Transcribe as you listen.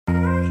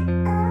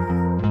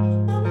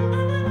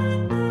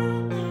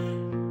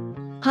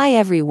Hi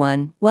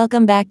everyone,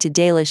 welcome back to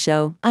Dayla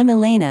Show. I'm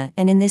Elena,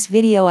 and in this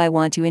video I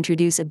want to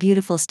introduce a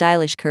beautiful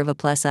stylish curvy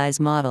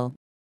plus-size model.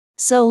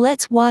 So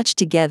let's watch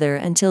together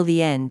until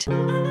the end.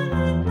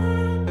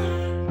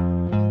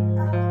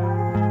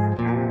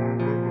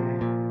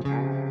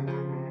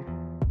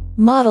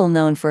 Model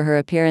known for her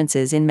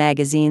appearances in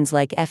magazines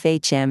like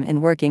FHM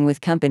and working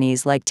with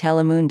companies like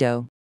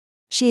Telemundo.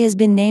 She has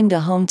been named a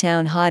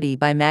hometown hottie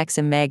by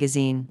Maxim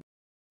magazine.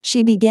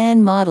 She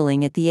began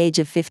modeling at the age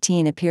of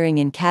 15, appearing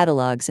in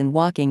catalogs and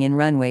walking in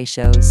runway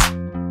shows.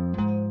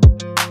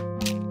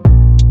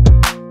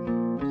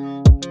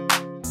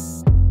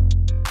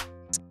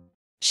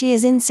 She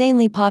is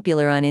insanely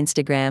popular on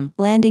Instagram,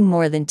 landing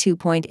more than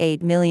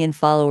 2.8 million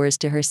followers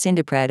to her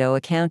Prado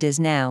account as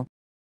now.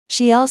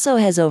 She also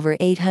has over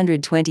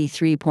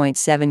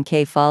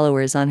 823.7k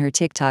followers on her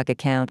TikTok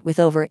account with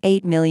over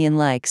 8 million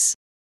likes.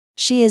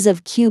 She is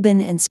of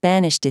Cuban and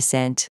Spanish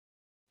descent.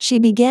 She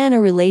began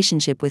a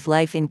relationship with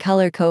Life in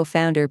Color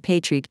co-founder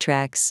Patrick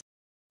Trax.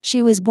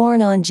 She was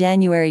born on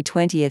January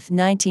 20,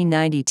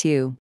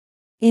 1992,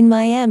 in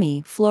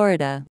Miami,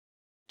 Florida.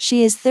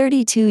 She is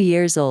 32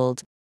 years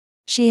old.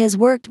 She has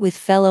worked with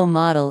fellow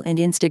model and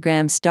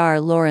Instagram star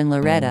Lauren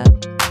Loretta.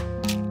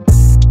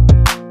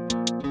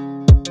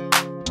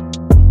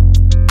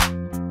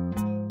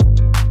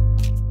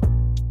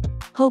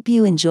 Hope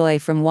you enjoy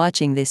from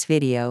watching this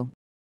video.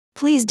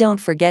 Please don't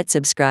forget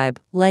subscribe,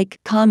 like,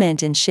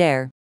 comment and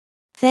share.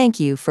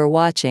 Thank you for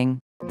watching.